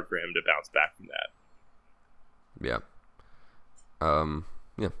hard for him to bounce back from that. Yeah.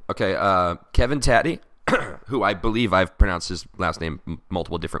 Yeah. Okay. Kevin Taddy, who I believe I've pronounced his last name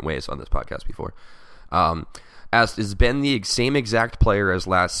multiple different ways on this podcast before, asked, is Ben the same exact player as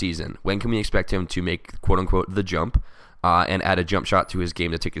last season? When can we expect him to make, quote unquote, the jump and add a jump shot to his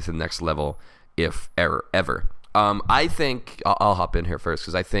game to take it to the next level, if ever? I think I'll hop in here first,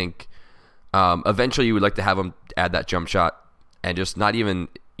 because I think eventually you would like to have him add that jump shot and just not even,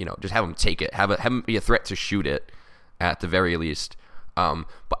 just have him take it, have him be a threat to shoot it at the very least.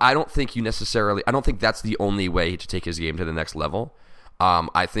 But I don't think I don't think that's the only way to take his game to the next level.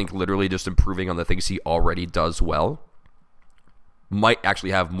 I think literally just improving on the things he already does well might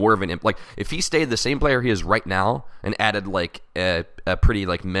actually have more of an impact. Like, if he stayed the same player he is right now and added like a pretty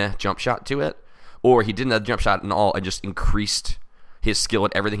like meh jump shot to it, or he didn't have a jump shot at all and just increased his skill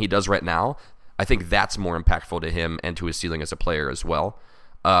at everything he does right now, I think that's more impactful to him and to his ceiling as a player as well.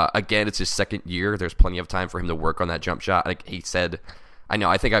 Again, it's his second year. There's plenty of time for him to work on that jump shot. Like he said, I don't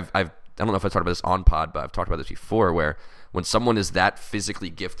know if I talked about this on pod, but I've talked about this before, where when someone is that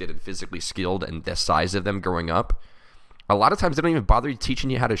physically gifted and physically skilled and the size of them growing up, a lot of times they don't even bother teaching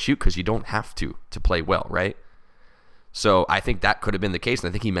you how to shoot because you don't have to play well, right? So I think that could have been the case, and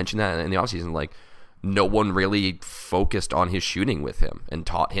I think he mentioned that in the offseason, like, no one really focused on his shooting with him and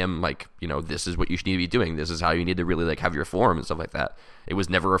taught him, like, this is what you need to be doing. This is how you need to really, like, have your form and stuff like that. It was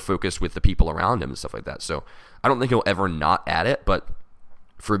never a focus with the people around him and stuff like that. So I don't think he'll ever not add it, but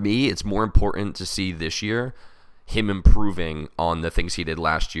for me, it's more important to see this year him improving on the things he did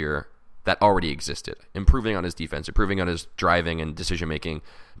last year that already existed. Improving on his defense, improving on his driving and decision-making,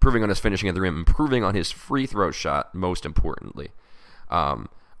 improving on his finishing at the rim, improving on his free throw shot, most importantly.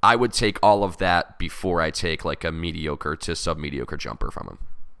 I would take all of that before I take like a mediocre to sub-mediocre jumper from him.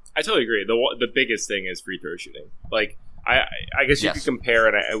 I totally agree. The biggest thing is free throw shooting. Like, I guess you could compare,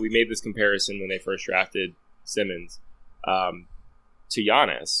 and we made this comparison when they first drafted Simmons to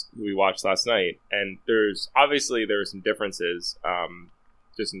Giannis, who we watched last night. And there are some differences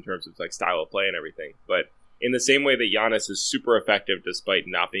just in terms of like style of play and everything. But in the same way that Giannis is super effective despite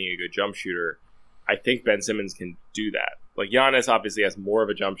not being a good jump shooter, I think Ben Simmons can do that. Like, Giannis obviously has more of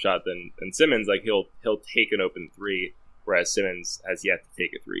a jump shot than Simmons. Like, he'll take an open three, whereas Simmons has yet to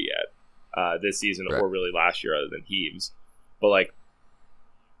take a three yet this season, right, or really last year, other than heaves. But like,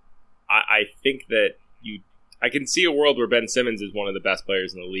 I think that I can see a world where Ben Simmons is one of the best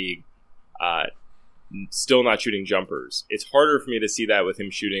players in the league, still not shooting jumpers. It's harder for me to see that with him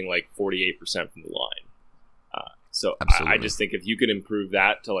shooting like 48% from the line. So I just think if you could improve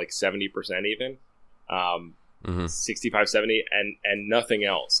that to like 70% even, 65, 70, and nothing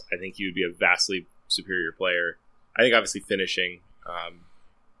else, I think he would be a vastly superior player. I think obviously finishing,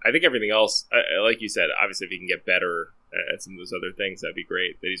 I think everything else, like you said, obviously if he can get better at some of those other things, that'd be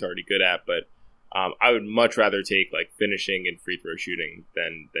great, that he's already good at. But I would much rather take like finishing and free throw shooting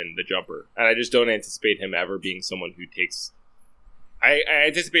than the jumper. And I just don't anticipate him ever being someone who takes. I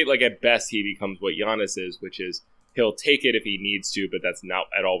anticipate like at best he becomes what Giannis is, which is he'll take it if he needs to, but that's not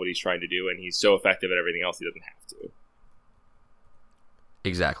at all what he's trying to do. And he's so effective at everything else, he doesn't have to.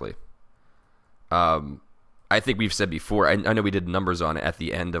 Exactly. I think we've said before, I know we did numbers on it at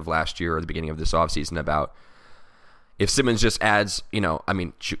the end of last year or the beginning of this offseason about if Simmons just adds,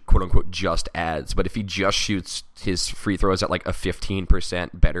 quote unquote, just adds, but if he just shoots his free throws at like a 15%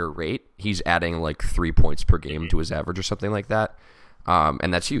 better rate, he's adding like 3 points per game to his average or something like that.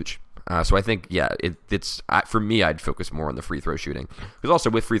 And that's huge. So I think, it's for me, I'd focus more on the free throw shooting. Because also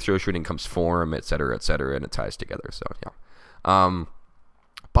with free throw shooting comes form, et cetera, and it ties together. So, yeah.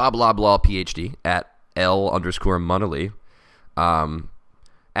 Bob Loblaw, PhD, at L_Munnelly,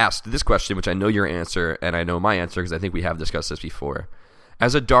 asked this question, which I know your answer, and I know my answer because I think we have discussed this before.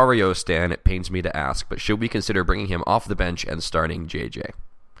 As a Dario stan, it pains me to ask, but should we consider bringing him off the bench and starting JJ?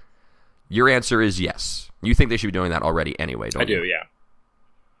 Your answer is yes. You think they should be doing that already anyway, don't you? I do, yeah.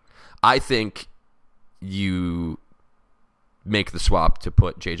 I think you make the swap to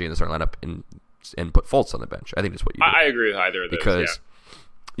put JJ in the starting lineup and put Fultz on the bench. I think that's what you do. I agree with either of those,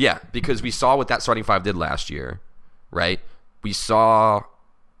 because we saw what that starting five did last year, right? We saw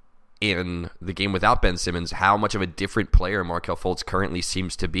in the game without Ben Simmons how much of a different player Markelle Fultz currently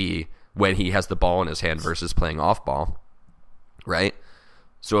seems to be when he has the ball in his hand versus playing off ball, right?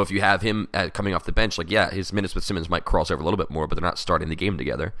 So if you have him coming off the bench, his minutes with Simmons might cross over a little bit more, but they're not starting the game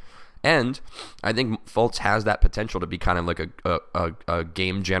together. And I think Fultz has that potential to be kind of like a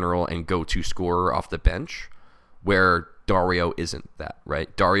game general and go-to scorer off the bench, where Dario isn't that,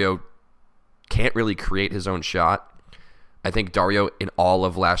 right? Dario can't really create his own shot. I think Dario, in all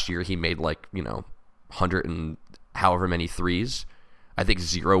of last year, he made 100 and however many threes. I think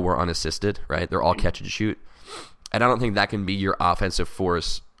 0 were unassisted, right? They're all catch and shoot. And I don't think that can be your offensive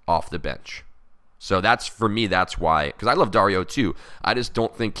force off the bench. So for me, that's why. Because I love Dario too. I just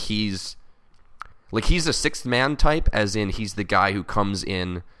don't think he's a sixth man type, as in he's the guy who comes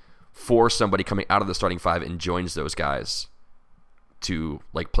in for somebody coming out of the starting five and joins those guys to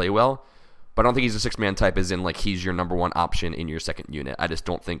play well. But I don't think he's a six-man type as in he's your number one option in your second unit. I just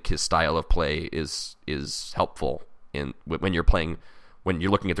don't think his style of play is helpful when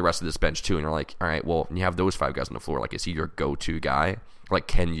you're looking at the rest of this bench too, and you're like, all right, well, you have those 5 guys on the floor. Is he your go-to guy?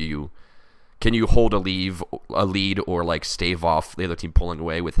 Can you hold a lead or stave off the other team pulling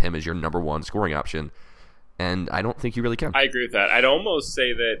away with him as your number one scoring option? And I don't think you really can. I agree with that. I'd almost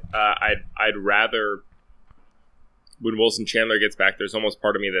say that I'd rather, when Wilson Chandler gets back, there's almost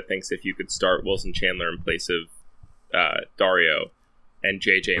part of me that thinks if you could start Wilson Chandler in place of Dario and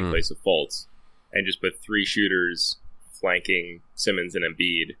JJ in place of Fultz and just put 3 shooters flanking Simmons and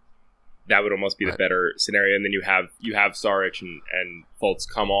Embiid, that would almost be the better scenario. And then you have Saric and Fultz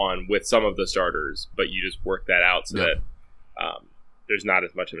come on with some of the starters, but you just work that out so that there's not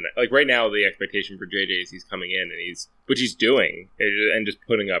as much of an right now. The expectation for JJ is he's coming in and he's doing and just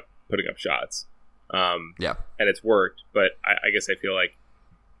putting up shots. And it's worked, but I guess I feel like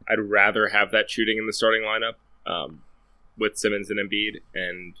I'd rather have that shooting in the starting lineup with Simmons and Embiid,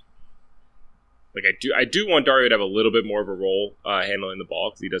 and I do want Dario to have a little bit more of a role handling the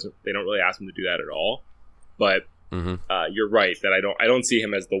ball because they don't really ask him to do that at all. But you're right that I don't see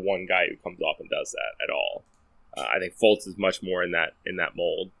him as the one guy who comes off and does that at all. I think Fultz is much more in that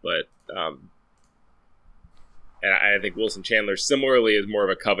mold, but. And I think Wilson Chandler similarly is more of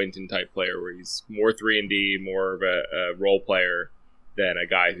a Covington type player where he's more 3-and-D, more of a role player than a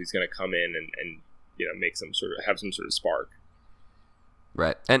guy who's going to come in and make have some sort of spark.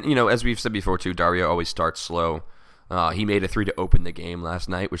 Right. And, as we've said before too, Dario always starts slow. He made a 3 to open the game last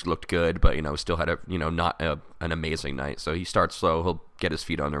night, which looked good, but, still had not an amazing night. So he starts slow. He'll get his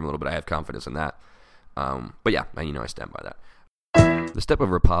feet under him a little bit. I have confidence in that. But yeah, I stand by that. The Step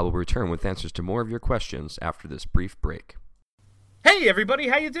Over Pod will return with answers to more of your questions after this brief break. Hey everybody,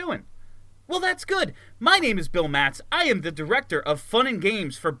 how you doing? Well, that's good. My name is Bill Matz. I am the director of Fun and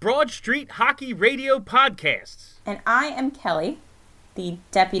Games for Broad Street Hockey Radio Podcasts. And I am Kelly, the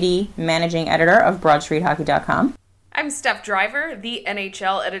deputy managing editor of BroadStreetHockey.com. I'm Steph Driver, the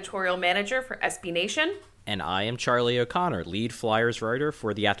NHL editorial manager for SB Nation. And I am Charlie O'Connor, lead Flyers writer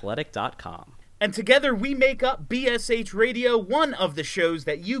for TheAthletic.com. And together we make up BSH Radio, one of the shows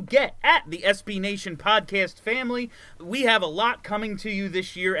that you get at the SB Nation podcast family. We have a lot coming to you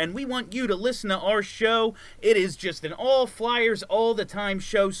this year, and we want you to listen to our show. It is just an all Flyers, all the time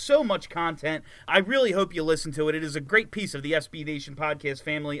show, so much content. I really hope you listen to it. It is a great piece of the SB Nation podcast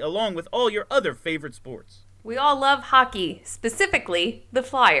family, along with all your other favorite sports. We all love hockey, specifically the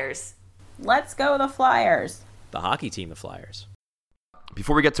Flyers. Let's go the Flyers. The hockey team, the Flyers.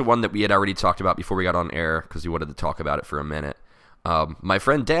 Before we get to one that we had already talked about before we got on air, because we wanted to talk about it for a minute, my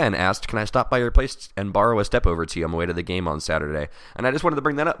friend Dan asked, can I stop by your place and borrow a step over tee on my way to the game on Saturday? And I just wanted to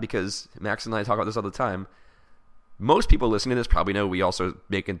bring that up because Max and I talk about this all the time. Most people listening to this probably know we also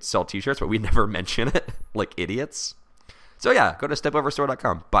make and sell t-shirts, but we never mention it like idiots. So yeah, go to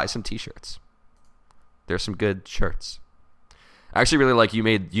stepoverstore.com, buy some t-shirts. There's some good shirts. I actually really like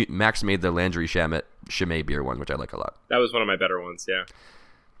Max made the Landry Chimay beer one, which I like a lot. That was one of my better ones, yeah.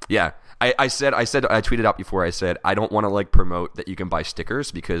 Yeah. I tweeted out before, I said, I don't want to like promote that you can buy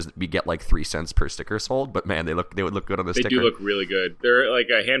stickers because we get like 3 cents per sticker sold, but man, they would look good on the sticker. They do look really good. There are like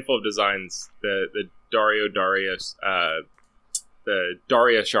a handful of designs. The Darius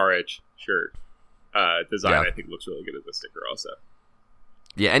Saric shirt design, I think looks really good as a sticker also.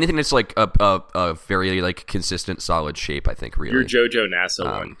 Yeah, anything that's like a very like consistent, solid shape, I think really. Your JoJo NASA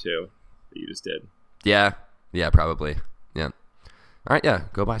one too that you just did. Yeah, probably. Yeah. All right, yeah,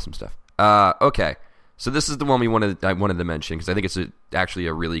 go buy some stuff. Okay, so this is the one I wanted to mention because I think it's actually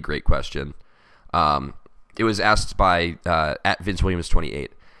a really great question. It was asked by at Vince Williams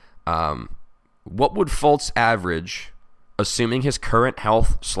 28. What would Fultz average, assuming his current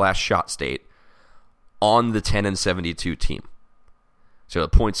health / shot state, on the 10-72 team? So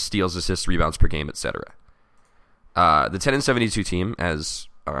points, steals, assists, rebounds per game, etc. The 10-72 team, as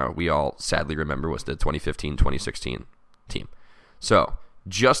we all sadly remember, was the 2015-2016 team. So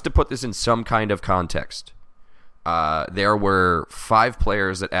just to put this in some kind of context, there were 5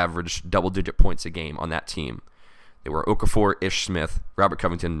 players that averaged double-digit points a game on that team. They were Okafor, Ish Smith, Robert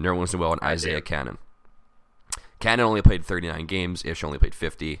Covington, Nerlens Noel, and Isaiah Cannon. Cannon only played 39 games. Ish only played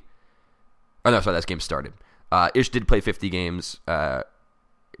 50. Oh, no, sorry, that game started. Ish did play 50 games.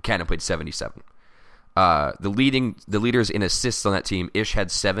 Cannon played 77. The leaders in assists on that team, Ish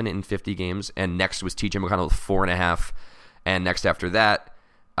had 7 in 50 games, and next was TJ McConnell with 4.5. And next after that,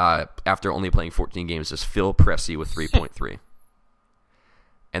 after only playing 14 games, is Phil Pressey with 3.3.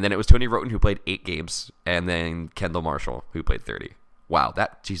 And then it was Tony Roten who played 8 games, and then Kendall Marshall who played 30. Wow,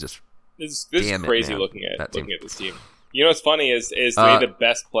 Jesus. This is crazy looking at this team. You know what's funny is maybe the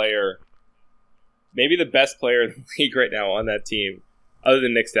best player in the league right now on that team, other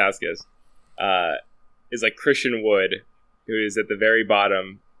than Nick Stauskas, is like Christian Wood, who is at the very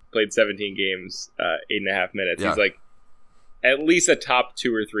bottom, played 17 games, 8.5 minutes. Yeah. He's like at least a top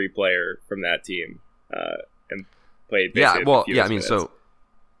 2 or 3 player from that team, and played. Total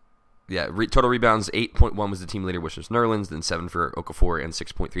rebounds 8.1 was the team leader, which was Nerlens, then 7 for Okafor, and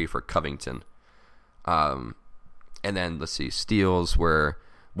 6.3 for Covington. And then let's see, steals were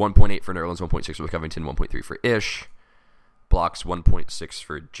 1.8 for Nerlens, 1.6 for Covington, 1.3 for Ish. Blocks 1.6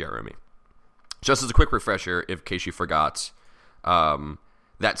 for Jeremy. Just as a quick refresher, in case you forgot,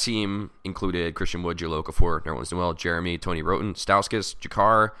 that team included Christian Wood, Jahlil Okafor, Nerlens Noel, Jeremy, Tony Roten, Stauskas,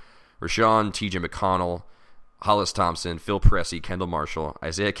 Jakar, Rashawn, TJ McConnell, Hollis Thompson, Phil Pressey, Kendall Marshall,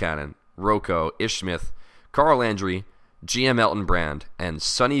 Isaiah Cannon, Rocco, Ish Smith, Carl Landry, GM Elton Brand, and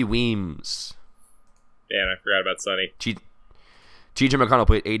Sonny Weems. Damn, I forgot about Sonny. TJ McConnell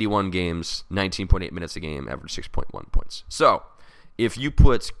played 81 games, 19.8 minutes a game, averaged 6.1 points. So, if you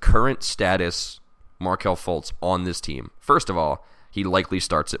put current status Markelle Fultz on this team, first of all, he likely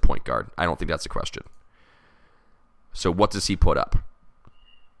starts at point guard. I don't think that's a question. So, what does he put up?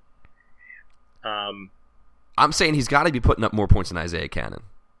 I'm saying he's got to be putting up more points than Isaiah Cannon.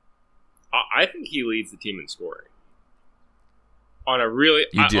 I think he leads the team in scoring. On a really,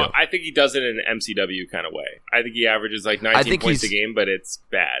 I think he does it in an MCW kind of way. I think he averages like 19 points a game, but it's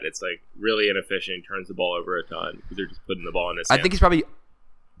bad. It's like really inefficient. He turns the ball over a ton because they're just putting the ball in his hands. I think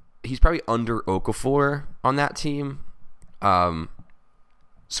he's probably under Okafor on that team.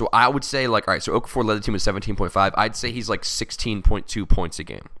 So I would say like, all right, so Okafor led the team with 17.5. I'd say he's like 16.2 points a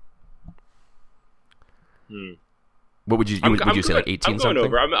game. What would you say, like 18 something? I'm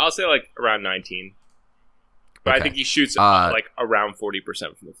going over. I'll say like around 19. But okay. I think he shoots like around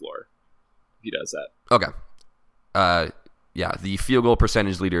 40% from the floor. If he does that. Okay. Yeah, the field goal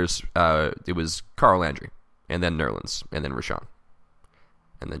percentage leaders, it was Carl Landry, and then Nerlens, and then Rashawn,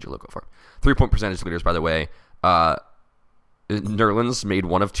 and then Jahlil Okafor. 3-point percentage leaders, by the way. Nerlens made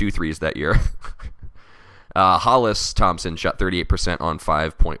 1 of 2 threes that year. Hollis Thompson shot 38% on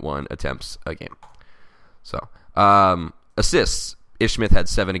 5.1 attempts a game. So, assists. Ish Smith had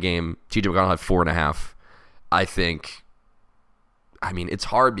 7 a game. TJ McConnell had 4.5. I mean, it's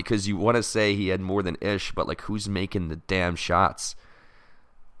hard because you want to say he had more than Ish, but like, who's making the damn shots?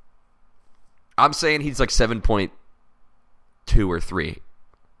 I'm saying he's like 7.2 or 3.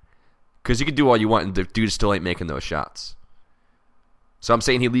 Because you can do all you want, and the dude still ain't making those shots. So I'm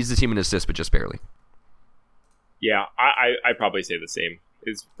saying he leads the team in assists, but just barely. Yeah, I'd probably say the same.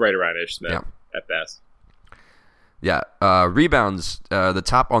 It's right around Ish Smith at best. Yeah, rebounds, the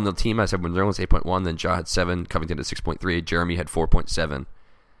top on the team, I said, when Nerlens 8.1, then Ja had 7, Covington had 6.3, Jeremy had 4.7,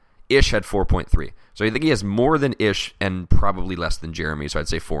 Ish had 4.3. So I think he has more than Ish and probably less than Jeremy, so I'd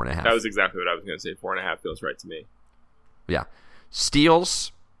say 4.5. That was exactly what I was going to say. 4.5 feels right to me. Yeah.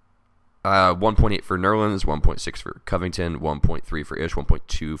 Steals, 1.8 for Nerlens, 1.6 for Covington, 1.3 for Ish,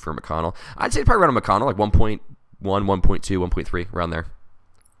 1.2 for McConnell. I'd say probably around McConnell, like 1.1, 1.2, 1.3, around there.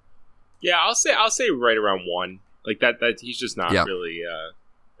 Yeah, I'll say right around 1. Like that he's just not really.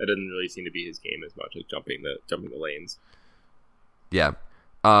 That doesn't really seem to be his game as much, like jumping the lanes. Yeah.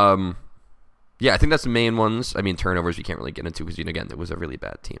 Yeah, I think that's the main ones. I mean, turnovers we can't really get into because, again, it was a really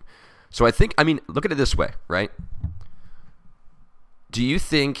bad team. So look at it this way, right? Do you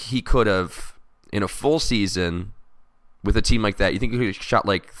think he could have, in a full season with a team like that, you think he could have shot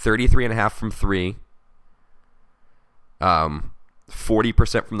like 33.5 from 3,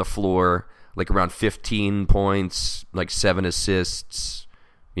 40% from the floor, like around 15 points, like 7 assists,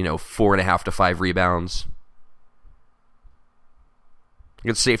 4.5 to 5 rebounds?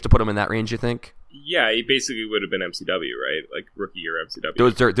 It's safe to put him in that range, you think? Yeah, he basically would have been MCW, right? Like rookie year MCW.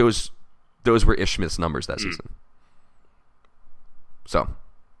 Those were Ish Smith's numbers that season. So,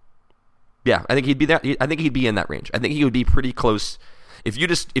 yeah, I think he'd be that. I think he'd be in that range. I think he would be pretty close. If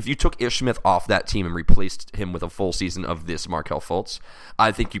you took Ish Smith off that team and replaced him with a full season of this Markelle Fultz,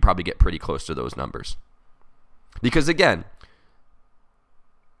 I think you probably get pretty close to those numbers. Because again,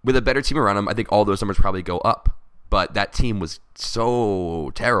 with a better team around him, I think all those numbers probably go up. But that team was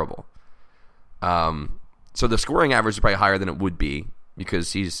so terrible. So the scoring average is probably higher than it would be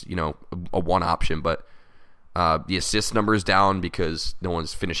because he's, a one option. But the assist number is down because no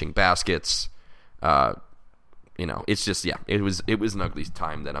one's finishing baskets. It's just, it was an ugly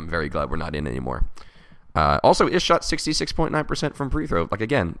time that I'm very glad we're not in anymore. Also, Ish shot 66.9% from free throw. Like,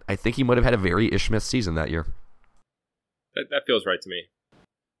 again, I think he might have had a very Ish Smith season that year. That feels right to me.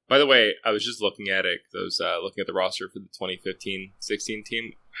 By the way, I was just looking at it. Looking at the roster for the 2015-16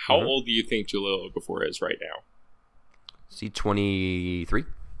 team. How old do you think Jahlil Okafor is right now? Is he 23?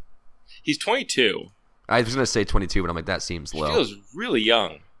 He's 22. I was going to say 22, but I'm like, that seems low. He feels really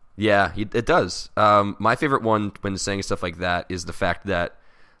young. Yeah, it does. My favorite one when saying stuff like that is the fact that,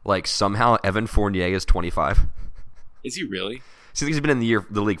 like, somehow Evan Fournier is 25. Is he really? See, he's been in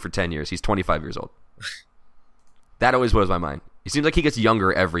the league for 10 years. He's 25 years old. That always blows my mind. He seems like he gets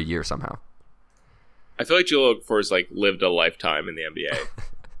younger every year somehow. I feel like Jahlil Okafor's like lived a lifetime in the NBA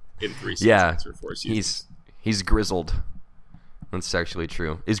in 3 seasons or 4 seasons. He's grizzled. That's actually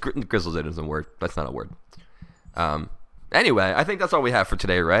true. Grizzled isn't a word. That's not a word. Anyway, I think that's all we have for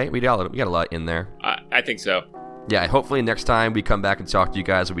today, right? We got a lot in there. I think so. Yeah, hopefully next time we come back and talk to you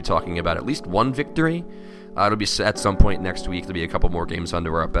guys, we'll be talking about at least one victory. It'll be at some point next week. There'll be a couple more games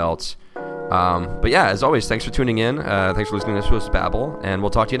under our belts. But yeah, as always, thanks for tuning in. Thanks for listening to us babble, and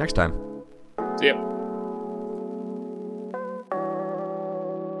we'll talk to you next time. See ya.